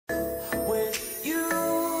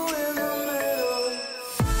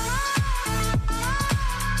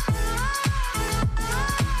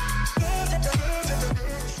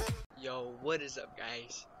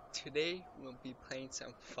Today we'll be playing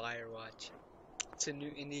some Firewatch. It's a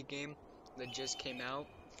new indie game that just came out.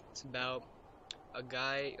 It's about a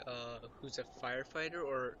guy who's a firefighter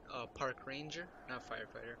or a park ranger, not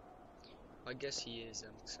firefighter. I guess he is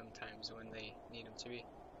sometimes when they need him to be.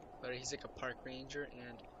 But he's like a park ranger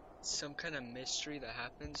and some kind of mystery that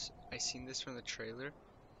happens. I seen this from the trailer,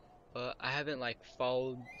 but I haven't like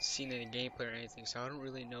seen any gameplay or anything, so I don't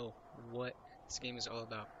really know what this game is all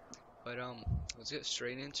about. But let's get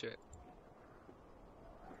straight into it.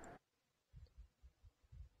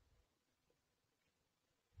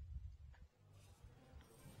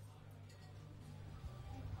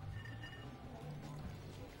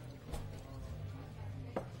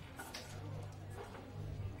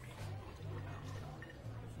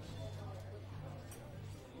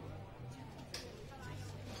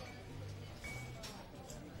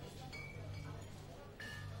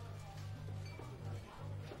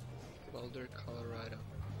 Boulder, Colorado,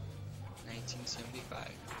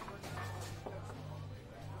 1975.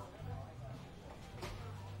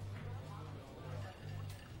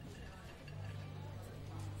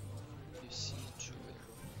 You see Julia.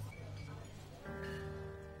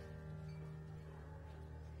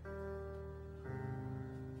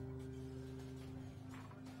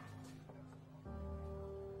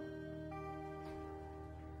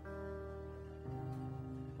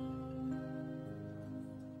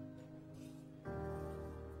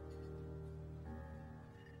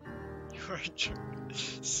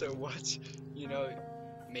 So what's,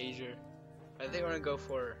 major? I think I want to go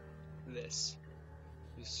for this.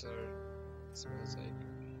 This smells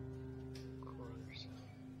like course.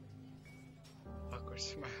 Awkward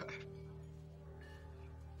smile.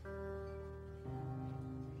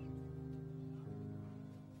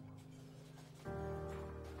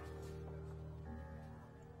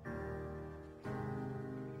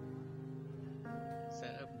 Is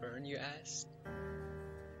that a burn, you asked?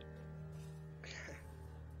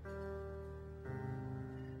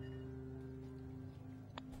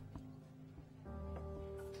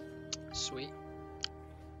 Sweet.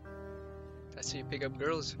 That's how you pick up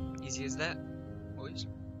girls. Easy as that, boys.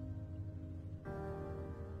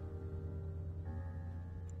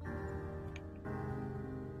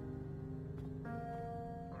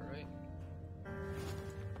 Alright.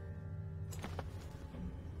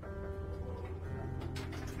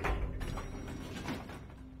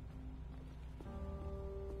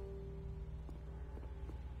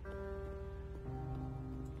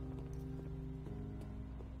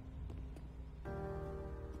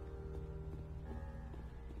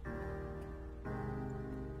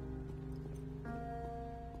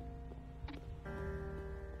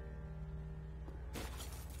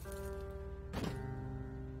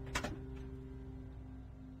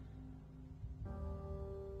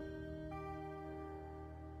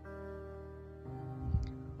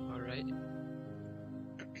 Alright.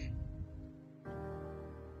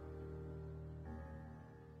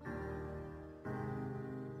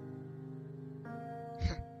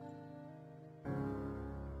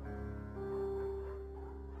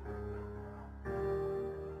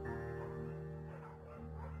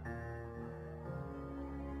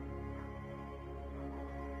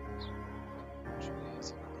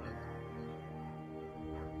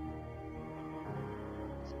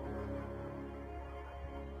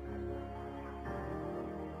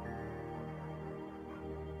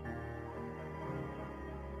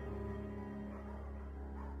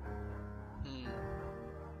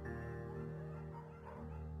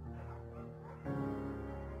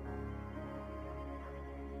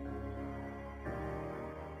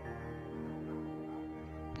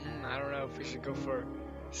 I don't know if we should go for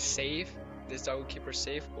safe, this dog will keep her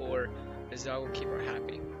safe, or this dog will keep her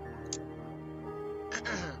happy.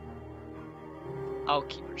 I'll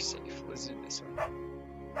keep her safe. Let's do this one.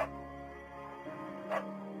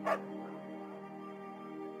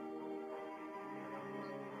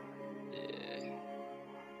 Yeah.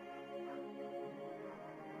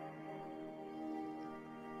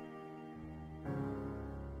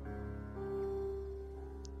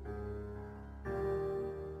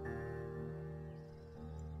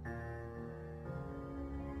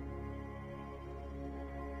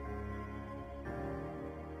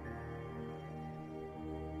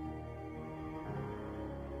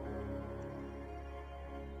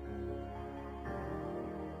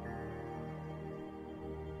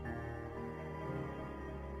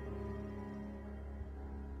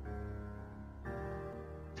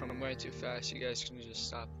 If I'm going too fast, you guys can just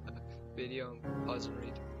stop the video and pause and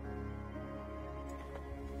read.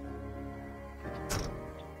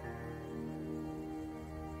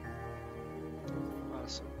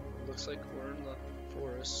 Awesome. Looks like we're in the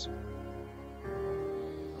forest.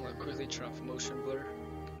 I'm gonna quickly turn off motion blur.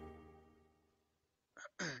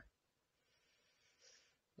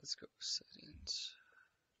 Let's go settings,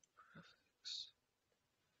 graphics.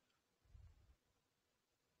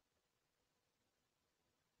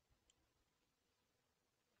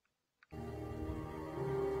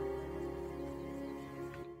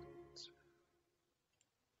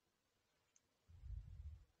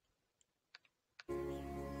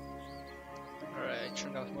 Alright,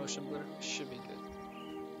 turned off motion blur. Should be good.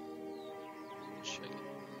 Check it.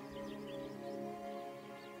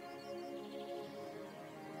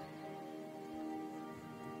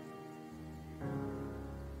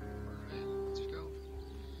 Alright, let's go.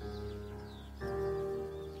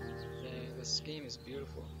 Dang, this game is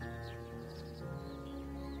beautiful.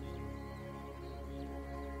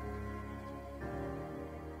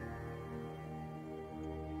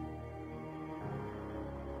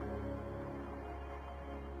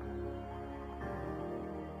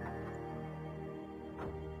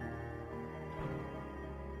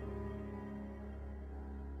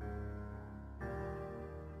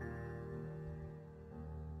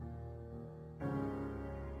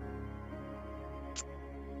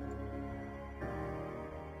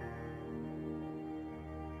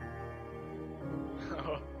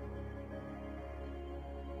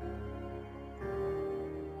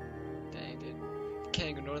 Dang, dude.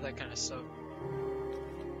 Can't ignore that kind of stuff.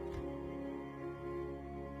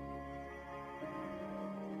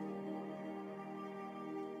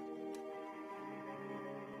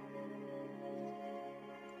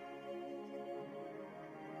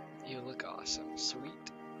 You look awesome.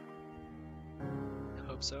 Sweet. I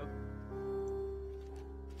hope so.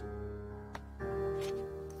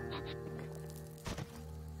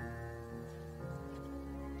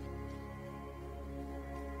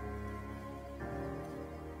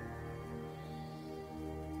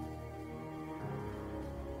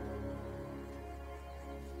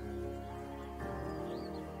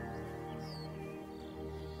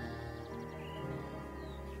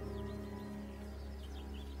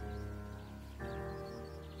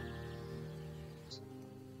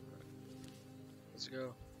 Let's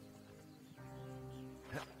go.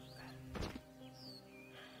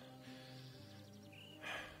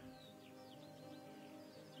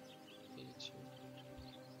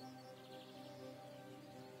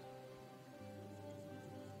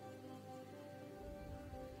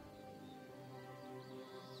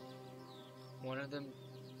 One of them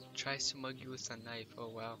tries to mug you with a knife. Oh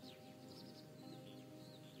wow.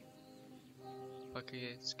 Bucket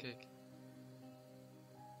gets kicked.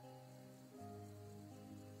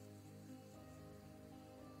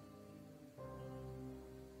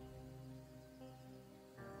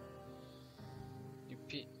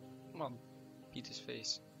 Come on, beat his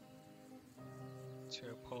face. To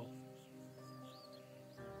a pole.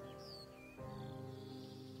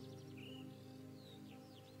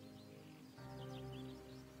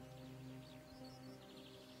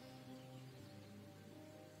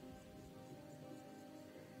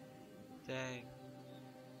 Dang.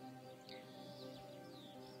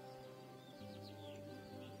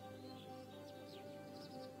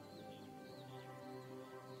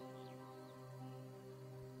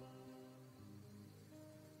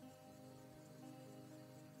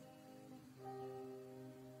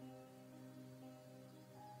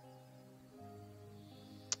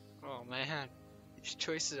 Oh man, these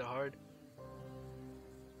choices are hard.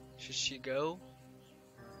 Should she go?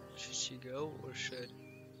 Should she go or should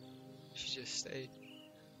she just stay?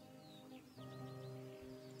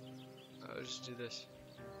 I'll just do this.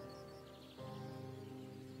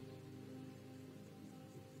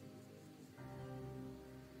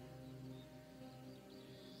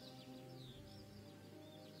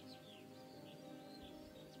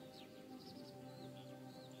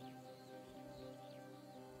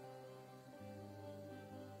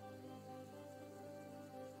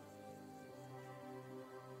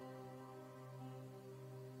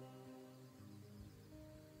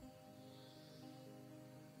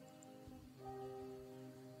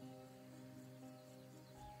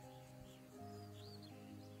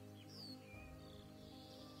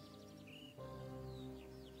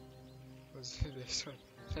 Let's do this one.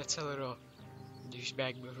 That's a little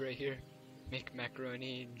douchebag move right here. Make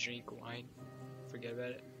macaroni and drink wine. Forget about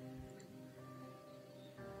it.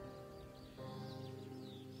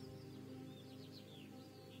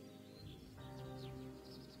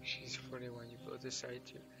 She's 41. You both decide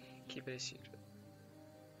to keep it a secret.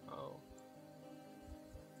 Oh.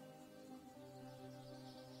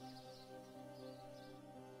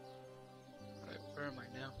 Alright, where am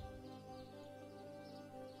I now?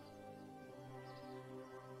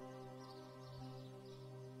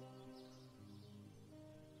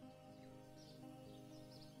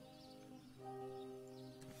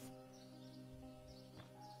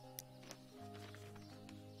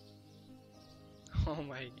 Oh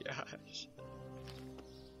my gosh.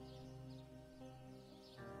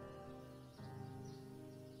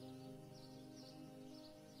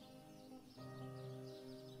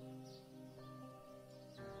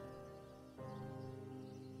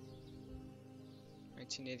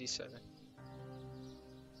 $1987.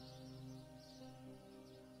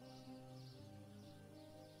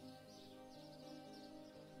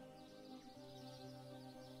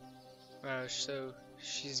 Wow, so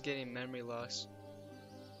she's getting memory loss.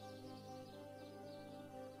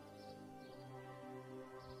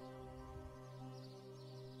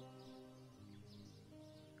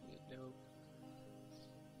 Nope.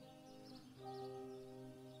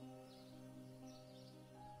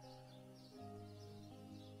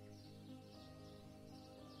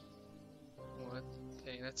 What?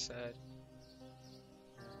 Dang, that's sad.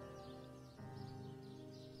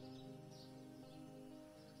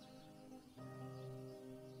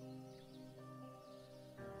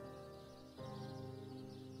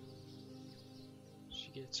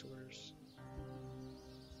 She gets worse.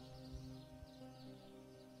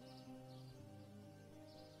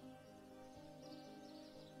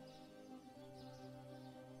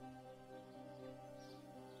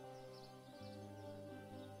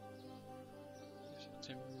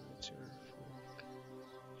 September to her fork.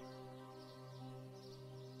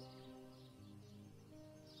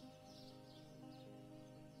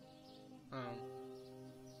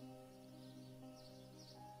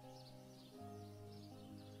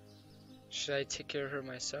 Should I take care of her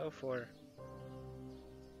myself or?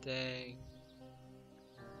 Dang.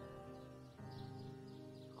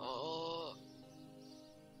 Oh.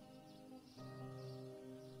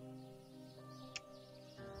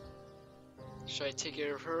 Should I take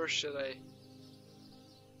care of her or should I?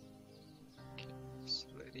 Okay,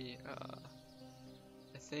 facility.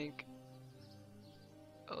 I think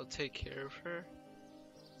I'll take care of her.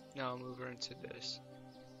 Now I'll move her into this.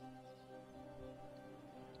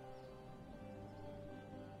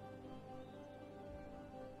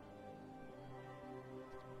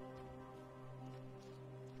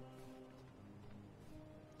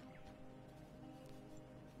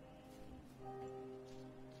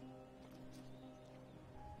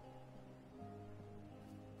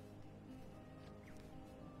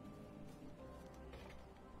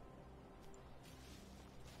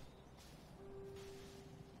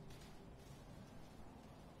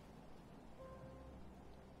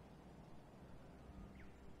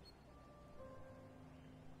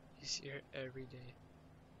 You see her every day.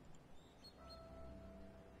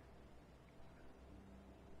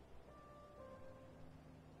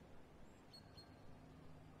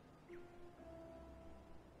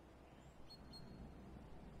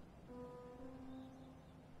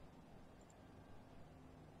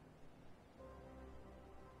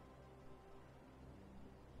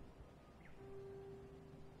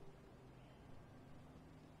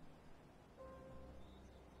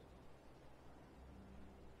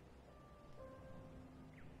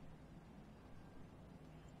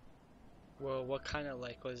 Well, what kind of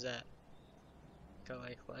like was that?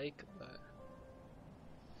 But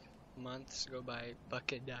months go by,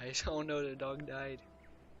 Bucket dies. Oh no, the dog died.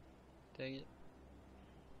 Dang it.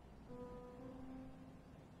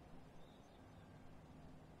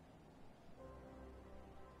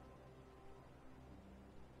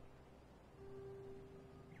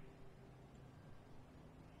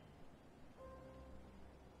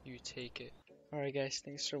 You take it. Alright guys,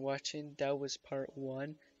 thanks for watching. That was part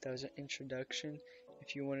 1. That was an introduction.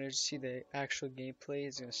 If you wanted to see the actual gameplay,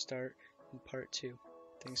 it's going to start in part 2.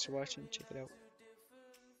 Thanks for watching. Check it out.